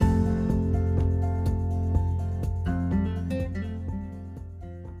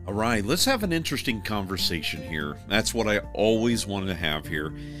right, let's have an interesting conversation here. That's what I always wanted to have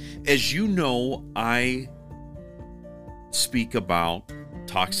here. As you know, I speak about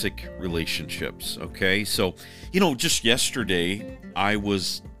toxic relationships, okay? So, just yesterday, I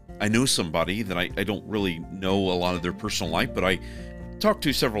know somebody that I don't really know a lot of their personal life, but I talked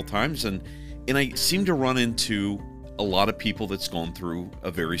to several times, and I seem to run into a lot of people that's gone through a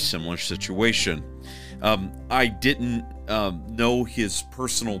very similar situation. I didn't know his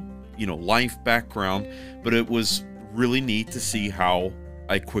personal, life background, but it was really neat to see how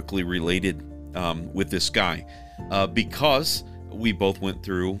I quickly related with this guy because we both went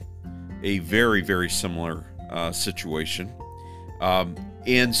through a very, very similar situation.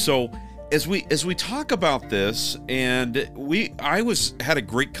 And so as we talk about this, and I had a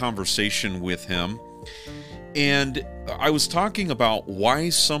great conversation with him, and I was talking about why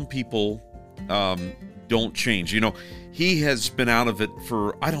some people don't change. He has been out of it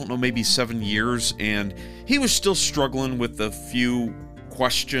for, I don't know, maybe 7 years, and he was still struggling with a few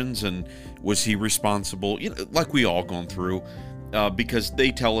questions, and was he responsible? Like we all gone through, because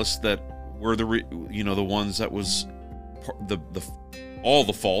they tell us that we're the ones that was all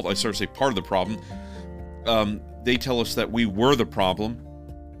the fault. I sort of say part of the problem. They tell us that we were the problem,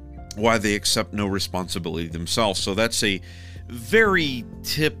 why they accept no responsibility themselves. So that's a very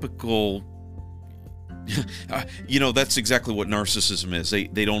typical, that's exactly what narcissism is.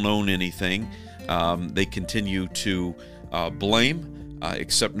 They don't own anything. They continue to blame,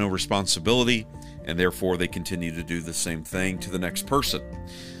 accept no responsibility, and therefore they continue to do the same thing to the next person.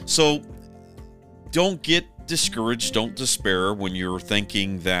 So don't get discouraged, don't despair when you're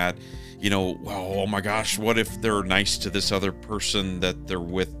thinking that, well, oh my gosh, what if they're nice to this other person that they're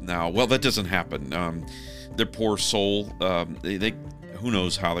with now? Well, that doesn't happen. Their poor soul, they who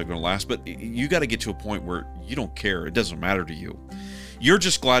knows how they're going to last, but you got to get to a point where you don't care. It doesn't matter to you. You're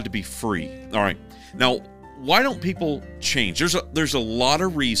just glad to be free. All right. Now, why don't people change? There's a lot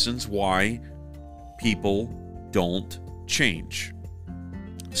of reasons why people don't change.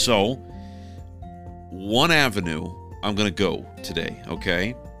 So, one avenue I'm going to go today,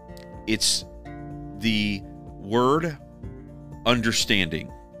 okay? It's the word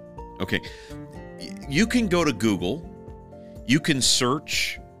understanding. Okay. You can go to Google. You can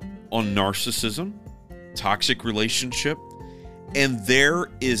search on narcissism, toxic relationship, and there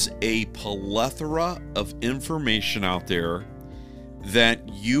is a plethora of information out there that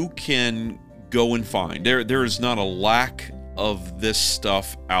you can go and find. There is not a lack of this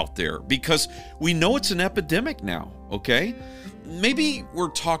stuff out there because we know it's an epidemic now, okay? Maybe we're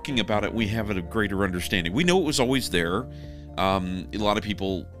talking about it, we have a greater understanding. We know it was always there. A lot of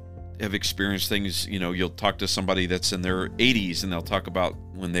people have experienced things, you'll talk to somebody that's in their 80s and they'll talk about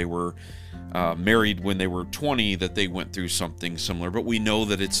when they were married when they were 20, that they went through something similar. But we know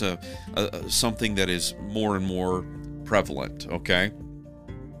that it's something that is more and more prevalent, okay?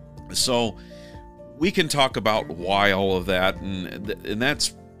 So we can talk about why all of that, and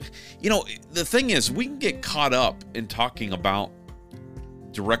that's, the thing is, we can get caught up in talking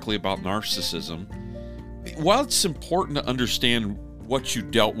directly about narcissism. While it's important to understand what you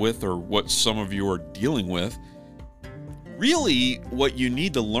dealt with or what some of you are dealing with, really what you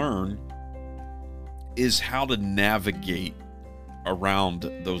need to learn is how to navigate around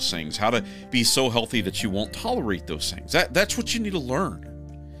those things, how to be so healthy that you won't tolerate those things. That's what you need to learn.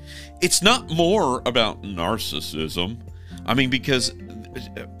 It's not more about narcissism. I mean, because,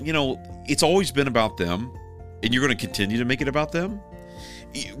 it's always been about them, and you're going to continue to make it about them.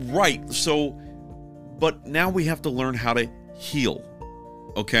 Right. So, but now we have to learn how to heal.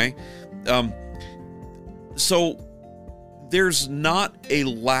 Okay. So there's not a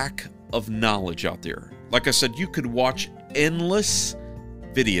lack of knowledge out there. Like I said, you could watch endless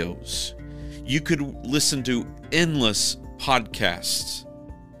videos. You could listen to endless podcasts.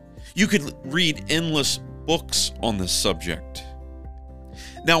 You could read endless books on this subject.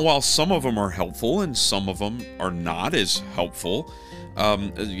 Now, while some of them are helpful and some of them are not as helpful,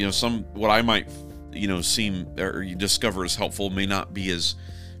 what I might, seem or you discover as helpful may not be as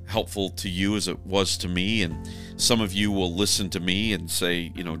helpful to you as it was to me. And some of you will listen to me and say,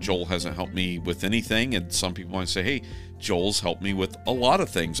 Joel hasn't helped me with anything. And some people might say, hey, Joel's helped me with a lot of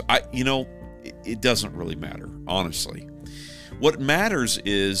things. It doesn't really matter, honestly. What matters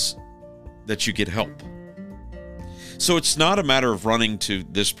is that you get help. So it's not a matter of running to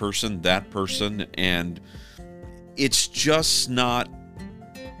this person, that person, and it's just not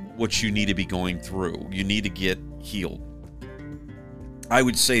what you need to be going through. You need to get healed. I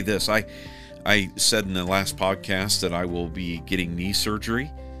would say this. I said in the last podcast that I will be getting knee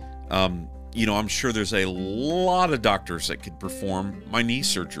surgery. I'm sure there's a lot of doctors that could perform my knee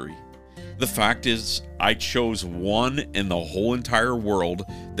surgery. The fact is, I chose one in the whole entire world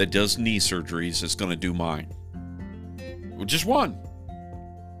that does knee surgeries that's going to do mine. Just one.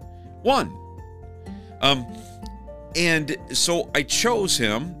 One. And so I chose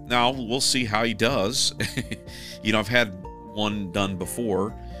him. Now, we'll see how he does. I've had one done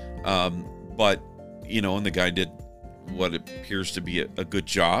before. But, and the guy did what appears to be a good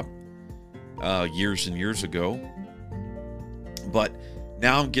job years and years ago. But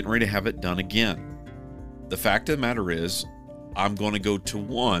now I'm getting ready to have it done again. The fact of the matter is, I'm going to go to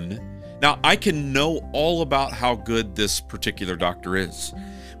one. Now, I can know all about how good this particular doctor is.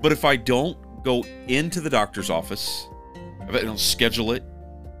 But if I don't go into the doctor's office, if I don't schedule it,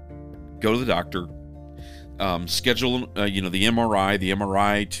 go to the doctor, schedule, the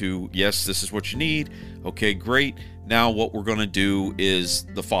MRI to, yes, this is what you need. Okay, great. Now what we're going to do is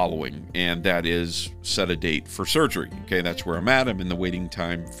the following, and that is set a date for surgery. Okay, that's where I'm at. I'm in the waiting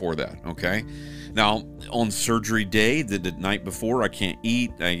time for that. Okay, now on surgery day, the night before, I can't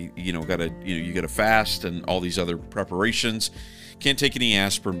eat. You gotta fast and all these other preparations. Can't take any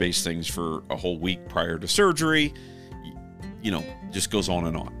aspirin-based things for a whole week prior to surgery. Just goes on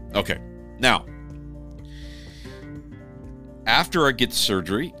and on. Okay, now after I get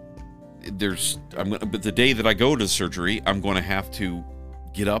surgery, but the day that I go to surgery, I'm going to have to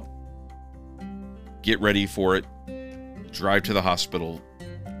get up, get ready for it, drive to the hospital,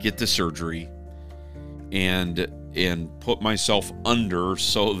 get the surgery, and put myself under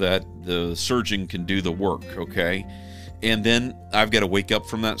so that the surgeon can do the work, okay? And then I've got to wake up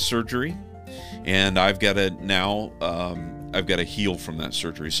from that surgery, and I've got to heal from that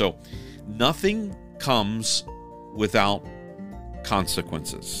surgery. So nothing comes without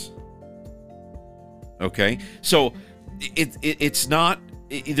consequences. Okay, so it's not.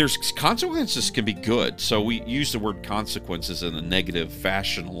 There's consequences can be good. So we use the word consequences in a negative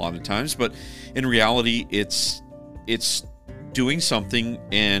fashion a lot of times, but in reality, it's doing something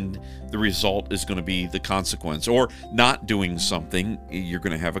and the result is going to be the consequence, or not doing something, you're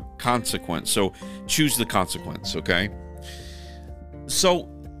going to have a consequence. So choose the consequence. Okay, so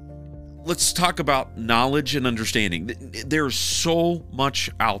let's talk about knowledge and understanding. There's so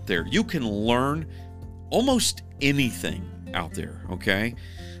much out there. You can learn almost anything out there, okay?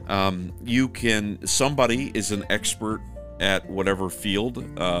 Somebody is an expert at whatever field.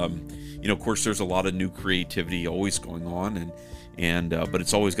 Of course, there's a lot of new creativity always going on, but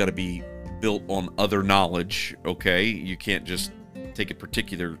it's always got to be built on other knowledge, okay? You can't just take a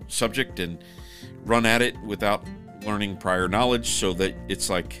particular subject and run at it without learning prior knowledge, so that it's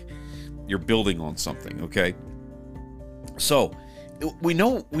like you're building on something, okay? So we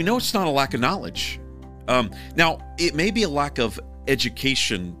know it's not a lack of knowledge. Now, it may be a lack of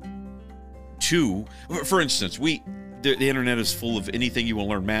education too. For instance, the internet is full of anything. You want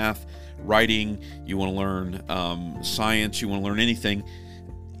to learn math, writing, you want to learn science, you want to learn anything.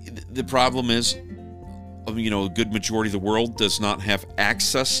 The problem is, a good majority of the world does not have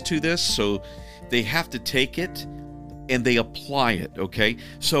access to this, so they have to take it and they apply it, okay?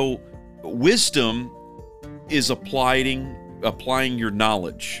 So wisdom is applying your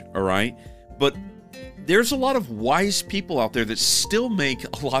knowledge, all right? But there's a lot of wise people out there that still make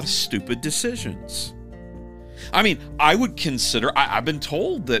a lot of stupid decisions. I mean, I would consider, I've been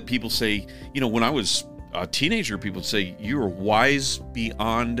told that people say, when I was a teenager, people would say, you are wise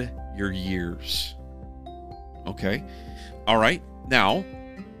beyond your years. Okay. All right. Now,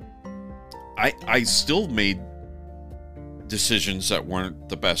 I still made decisions that weren't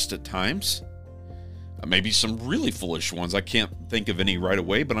the best at times. Maybe some really foolish ones. I can't think of any right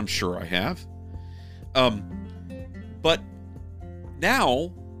away, but I'm sure I have. But now,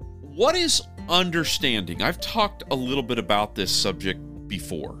 what is understanding? I've talked a little bit about this subject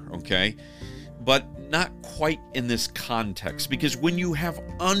before, okay? But not quite in this context, because when you have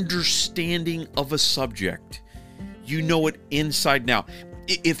understanding of a subject, you know it inside and out.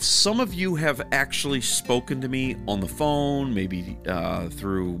 If some of you have actually spoken to me on the phone, maybe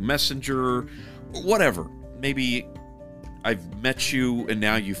through Messenger, whatever, maybe I've met you and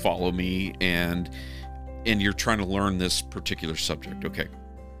now you follow me and you're trying to learn this particular subject, okay?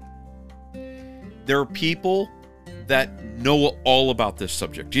 There are people that know all about this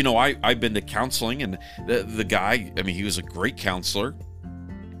subject. I've been to counseling, and the guy, he was a great counselor,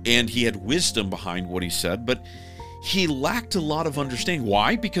 and he had wisdom behind what he said, but he lacked a lot of understanding.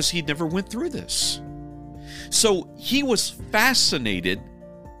 Why? Because he never went through this. So he was fascinated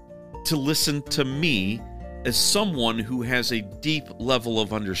to listen to me as someone who has a deep level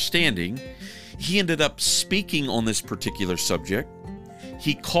of understanding. He ended up speaking on this particular subject.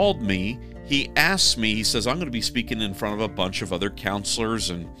 He called me. he asked me, he says, I'm going to be speaking in front of a bunch of other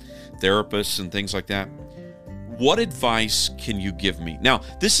counselors and therapists and things like that. What advice can you give me? Now,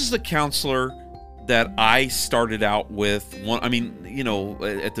 this is the counselor that I started out with. At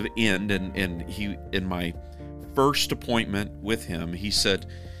the end, and he, in my first appointment with him, he said,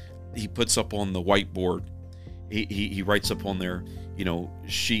 he puts up on the whiteboard, he writes up on there,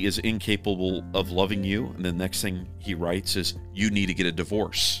 she is incapable of loving you. And the next thing he writes is, you need to get a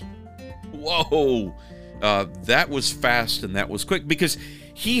divorce. Whoa. That was fast and that was quick, because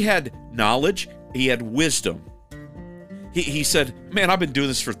he had knowledge, he had wisdom. He said, man, I've been doing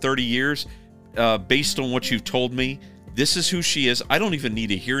this for 30 years. Based on what you've told me, this is who she is. I don't even need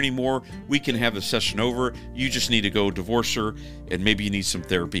to hear anymore. We can have the session over. You just need to go divorce her, and maybe you need some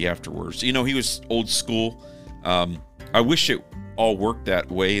therapy afterwards. He was old school. I wish it all worked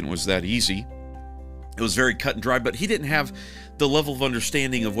that way and was that easy. It was very cut and dry, but he didn't have the level of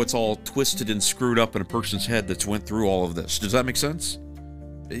understanding of what's all twisted and screwed up in a person's head that's went through all of this. Does that make sense?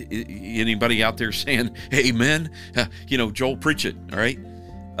 Anybody out there saying amen? Joel, preach it, all right?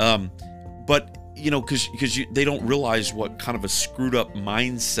 But because they don't realize what kind of a screwed up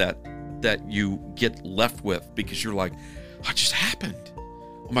mindset that you get left with, because you're like, what just happened?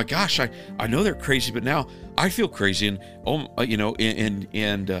 Oh my gosh, I know they're crazy, but now I feel crazy, and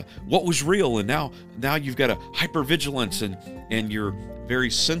what was real, and now you've got a hypervigilance, and you're very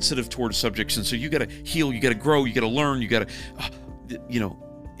sensitive towards subjects, and so you got to heal, you got to grow, you got to learn, you got to,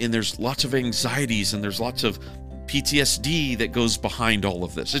 and there's lots of anxieties, and there's lots of PTSD that goes behind all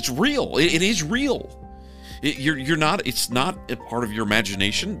of this. It's real. It is real. You're not. It's not a part of your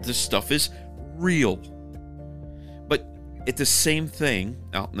imagination. This stuff is real. But it's the same thing.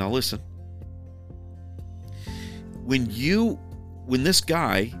 Now listen. When this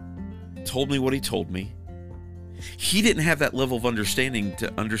guy told me what he told me, he didn't have that level of understanding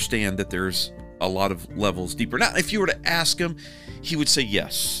to understand that there's a lot of levels deeper. Now, if you were to ask him, he would say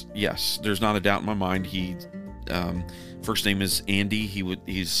yes. There's not a doubt in my mind. He first name is Andy.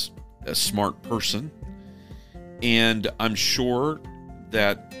 He's a smart person, and I'm sure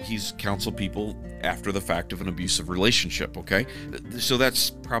that he's counseled people after the fact of an abusive relationship. Okay, so that's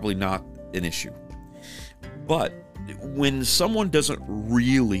probably not an issue. But when someone doesn't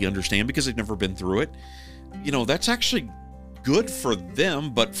really understand because they've never been through it, that's actually good for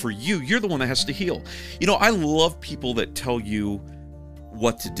them, but for you're the one that has to heal. I love people that tell you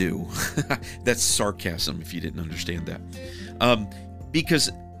what to do. That's sarcasm, if you didn't understand that.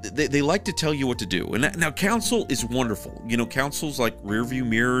 Because they like to tell you what to do. And now counsel is wonderful. Counsel's like rear view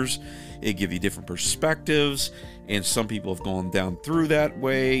mirrors. It give you different perspectives, and some people have gone down through that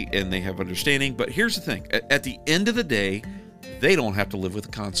way and they have understanding. But here's the thing. At the end of the day, they don't have to live with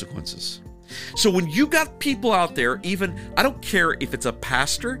the consequences. So when you got people out there, even, I don't care if it's a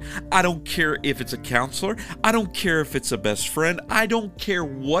pastor, I don't care if it's a counselor, I don't care if it's a best friend, I don't care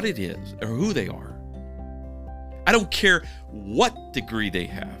what it is or who they are. I don't care what degree they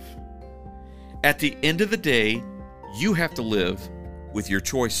have. At the end of the day, you have to live with your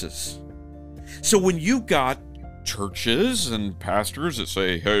choices. So when you got churches and pastors that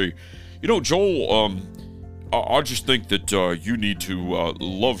say, hey, Joel, I just think that you need to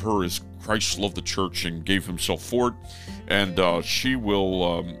love her as Christ loved the church and gave himself for it, and she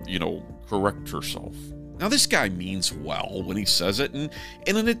will, correct herself. Now, this guy means well when he says it, and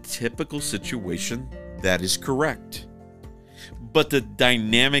in a typical situation, that is correct. But the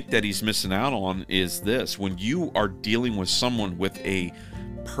dynamic that he's missing out on is this. When you are dealing with someone with a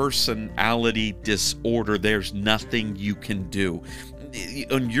personality disorder, there's nothing you can do.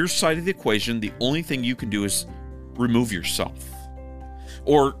 On your side of the equation, the only thing you can do is remove yourself.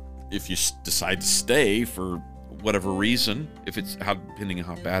 Or if you decide to stay for whatever reason, depending on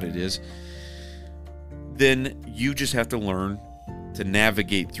how bad it is, then you just have to learn to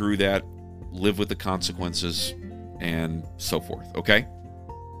navigate through that, live with the consequences, and so forth, okay?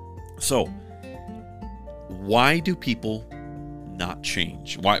 So, why do people not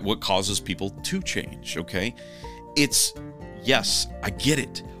change? What causes people to change, okay? It's, yes, I get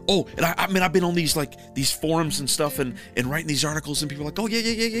it. Oh, and I've been on these forums and stuff and writing these articles, and people are like, oh,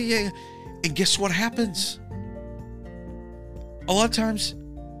 yeah. And guess what happens? A lot of times,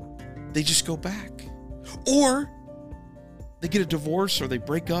 they just go back. Or they get a divorce or they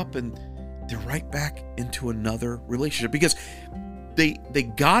break up and they're right back into another relationship because they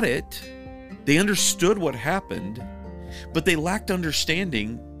got it. They understood what happened, but they lacked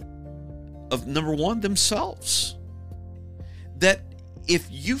understanding of, number one, themselves. That if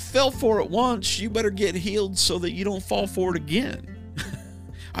you fell for it once, you better get healed so that you don't fall for it again.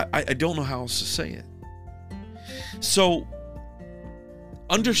 I don't know how else to say it. So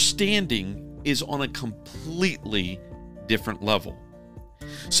Understanding is on a completely different level.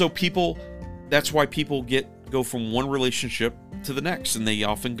 So that's why people go from one relationship to the next, and they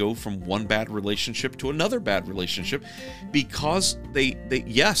often go from one bad relationship to another bad relationship, because they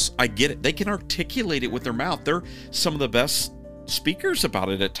yes, I get it. They can articulate it with their mouth. They're some of the best speakers about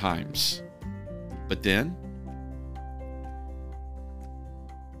it at times. But then,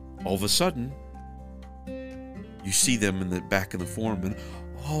 all of a sudden, you see them in the back of the forum, and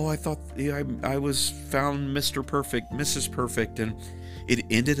I thought I was found Mr. Perfect, Mrs. Perfect, and it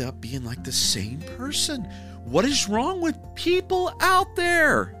ended up being like the same person. What is wrong with people out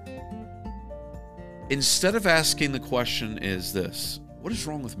there? Instead of asking the question is this, what is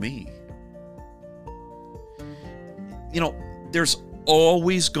wrong with me? There's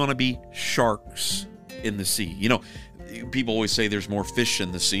always going to be sharks in the sea. People always say there's more fish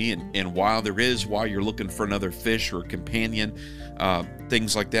in the sea, and while you're looking for another fish or a companion,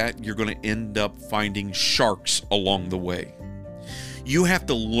 things like that, you're going to end up finding sharks along the way. You have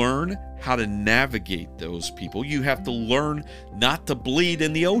to learn how to navigate those people. You have to learn not to bleed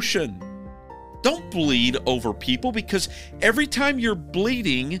in the ocean. Don't bleed over people, because every time you're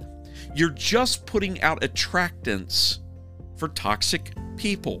bleeding, you're just putting out attractants for toxic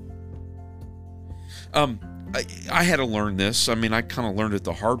people. I had to learn this. I kind of learned it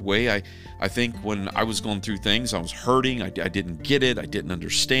the hard way. I think when I was going through things, I was hurting. I didn't get it. I didn't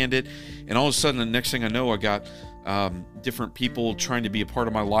understand it. And all of a sudden, the next thing I know, I got different people trying to be a part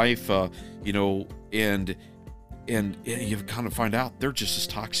of my life, and you kind of find out they're just as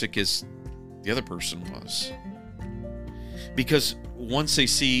toxic as the other person was. Because once they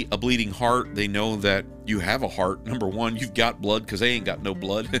see a bleeding heart, they know that you have a heart. Number one, you've got blood, because they ain't got no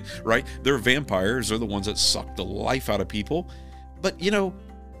blood, right? They're vampires. They're the ones that suck the life out of people. But,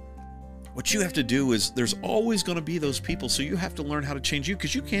 what you have to do is, there's always going to be those people, so you have to learn how to change you,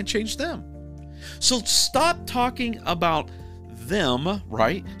 because you can't change them. So stop talking about them,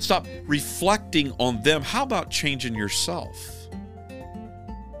 right? Stop reflecting on them. How about changing yourself?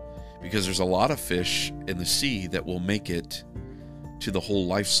 Because there's a lot of fish in the sea that will make it to the whole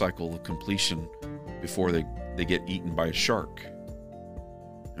life cycle of completion before they get eaten by a shark.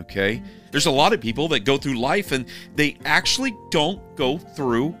 Okay? There's a lot of people that go through life and they actually don't go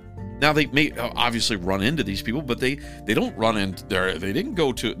through. Now, they may obviously run into these people, but they don't run into there. They didn't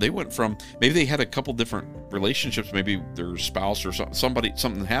go to, they went from, maybe they had a couple different relationships, maybe their spouse or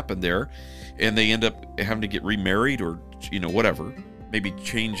something happened there, and they end up having to get remarried or, whatever. Maybe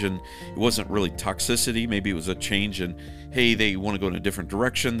change in, it wasn't really toxicity. Maybe it was a change in, hey, they want to go in a different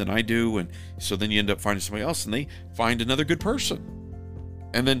direction than I do. And so then you end up finding somebody else and they find another good person.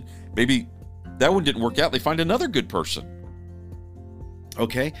 And then maybe that one didn't work out. They find another good person.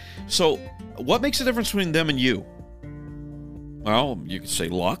 Okay. So what makes the difference between them and you? Well, you could say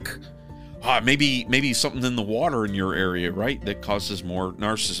luck. Maybe something in the water in your area, right? That causes more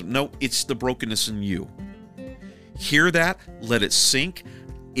narcissism. No, it's the brokenness in you. Hear that, let it sink.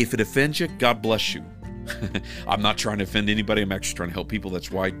 If it offends you, God bless you. I'm not trying to offend anybody. I'm actually trying to help people. That's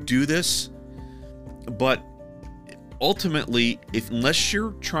why I do this. But ultimately, unless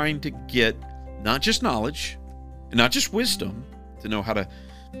you're trying to get not just knowledge and not just wisdom to know how to,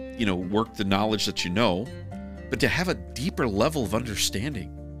 work the knowledge that you know, but to have a deeper level of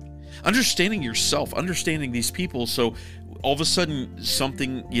understanding yourself, understanding these people. So all of a sudden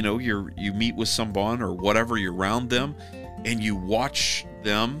something, you meet with someone or whatever, you're around them and you watch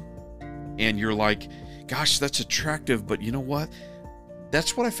them and you're like, gosh, that's attractive. But you know what?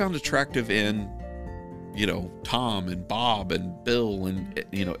 That's what I found attractive in, Tom and Bob and Bill and,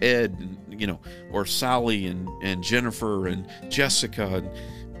 Ed and, or Sally and Jennifer and Jessica.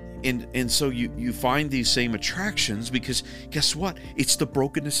 And so you find these same attractions because guess what? It's the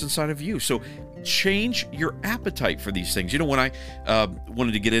brokenness inside of you. So change your appetite for these things. When I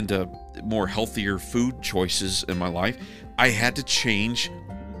wanted to get into more healthier food choices in my life, I had to change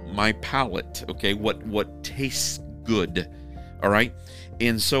my palate. Okay, what tastes good. All right,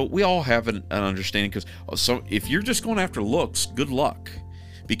 and so we all have an understanding, because so if you're just going after looks, good luck,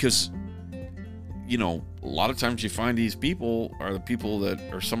 because a lot of times you find these people are the people that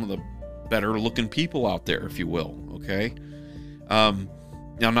are some of the better looking people out there, if you will. Okay, now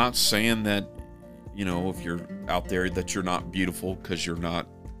I'm not saying that if you're out there that you're not beautiful because you're not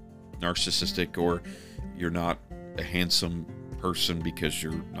narcissistic, or you're not a handsome person because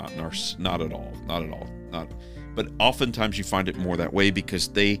you're not not at all. But oftentimes you find it more that way because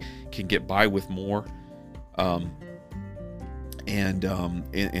they can get by with more, and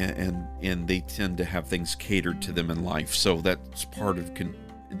they tend to have things catered to them in life. So that's part of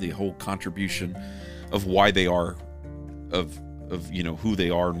the whole contribution of why they are of who they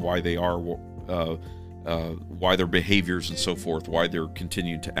are and why they are, why their behaviors and so forth, why they're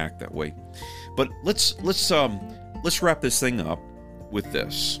continuing to act that way. But let's wrap this thing up with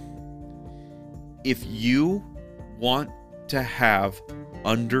this. If you want to have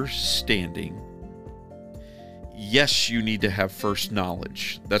understanding, yes, you need to have first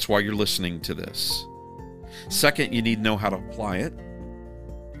knowledge. That's why you're listening to this. Second, you need to know how to apply it.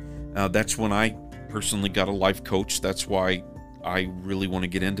 That's when I personally got a life coach. That's why I really want to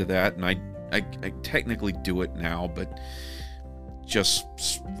get into that. And I technically do it now, but just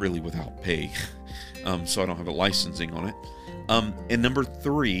really without pay. So I don't have a licensing on it. And number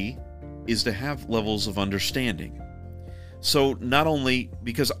 3 is to have levels of understanding. So not only,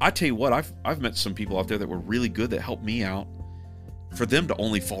 because I tell you what, I've met some people out there that were really good that helped me out, for them to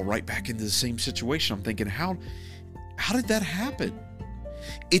only fall right back into the same situation. I'm thinking, how did that happen?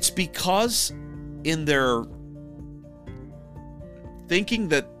 It's because in their thinking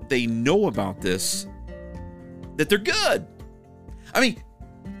that they know about this, that they're good. I mean,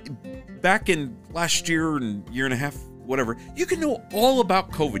 back in last year and year and a half, whatever, you could know all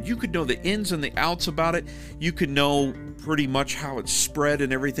about COVID. You could know the ins and the outs about it. You could know pretty much how it spread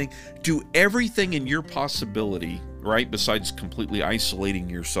and everything. Do everything in your possibility, right, besides completely isolating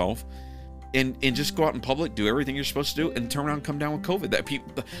yourself, and just go out in public, do everything you're supposed to do, and turn around and come down with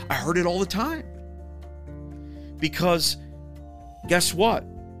COVID. I heard it all the time. Because guess what?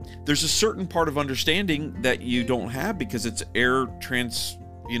 There's a certain part of understanding that you don't have, because it's air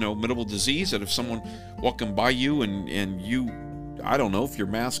transmittable disease, that if someone walking by you and you, I don't know, if your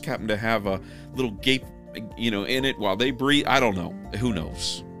mask happened to have a little gape, in it while they breathe, I don't know. Who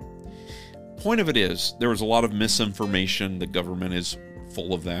knows? Point of it is, there was a lot of misinformation. The government is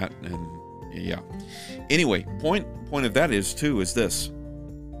full of that, and yeah. Anyway, point of that is this.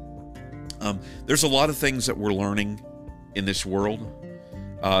 There's a lot of things that we're learning in this world.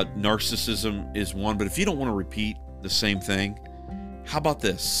 Narcissism is one, but if you don't want to repeat the same thing, how about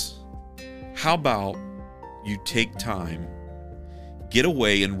this? How about you take time, get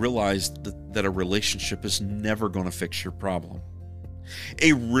away, and realize that a relationship is never going to fix your problem.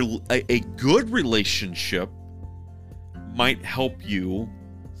 A good relationship might help you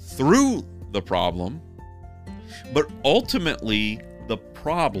through the problem, but ultimately the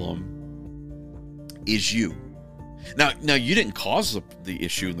problem is you. Now you didn't cause the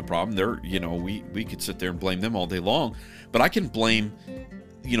issue and the problem. We could sit there and blame them all day long, but I can blame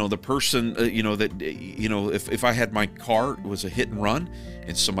the person, if I had my car, it was a hit and run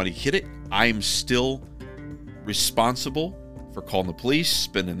and somebody hit it, I'm still responsible for calling the police,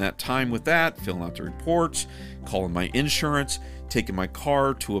 spending that time with that, filling out the reports, calling my insurance, taking my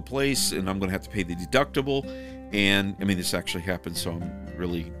car to a place, and I'm going to have to pay the deductible. And I mean, this actually happened, so I'm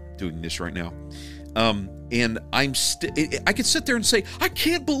really doing this right now. And I could sit there and say, I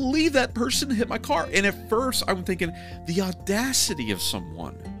can't believe that person hit my car. And at first I'm thinking, the audacity of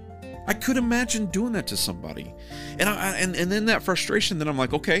someone. I could imagine doing that to somebody. And then that frustration, then I'm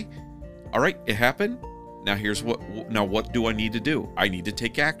like, okay, all right, it happened. Now what do I need to do? I need to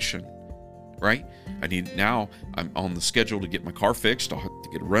take action, right? I'm on the schedule to get my car fixed. I'll have to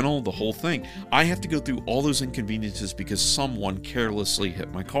get a rental, the whole thing. I have to go through all those inconveniences because someone carelessly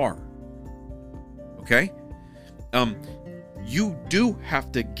hit my car. Okay? You do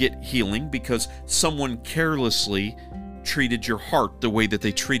have to get healing because someone carelessly treated your heart the way that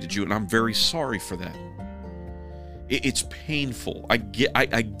they treated you, and I'm very sorry for that. It's painful. I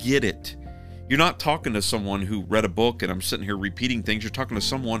get it. You're not talking to someone who read a book and I'm sitting here repeating things. You're talking to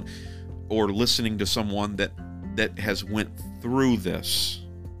someone or listening to someone that has went through this.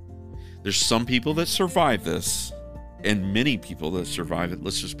 There's some people that survive this, and many people that survive it,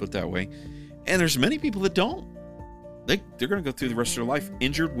 let's just put it that way. And there's many people that don't. They're going to go through the rest of their life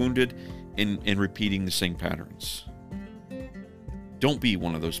injured, wounded, and repeating the same patterns. Don't be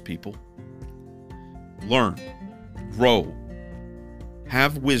one of those people. Learn, grow,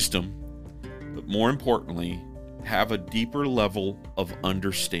 have wisdom, but more importantly, have a deeper level of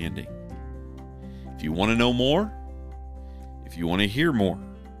understanding. If you want to know more, if you want to hear more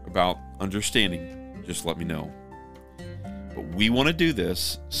about understanding, just let me know. But we want to do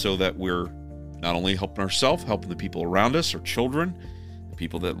this so that we're not only helping ourselves, helping the people around us, our children, the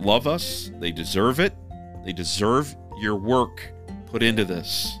people that love us. They deserve it. They deserve your work put into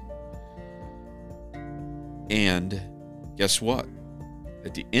this. And guess what?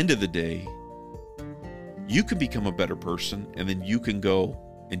 At the end of the day, you can become a better person, and then you can go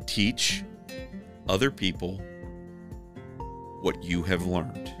and teach other people what you have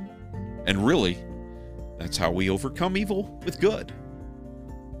learned. And really, that's how we overcome evil with good.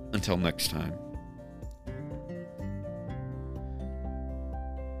 Until next time.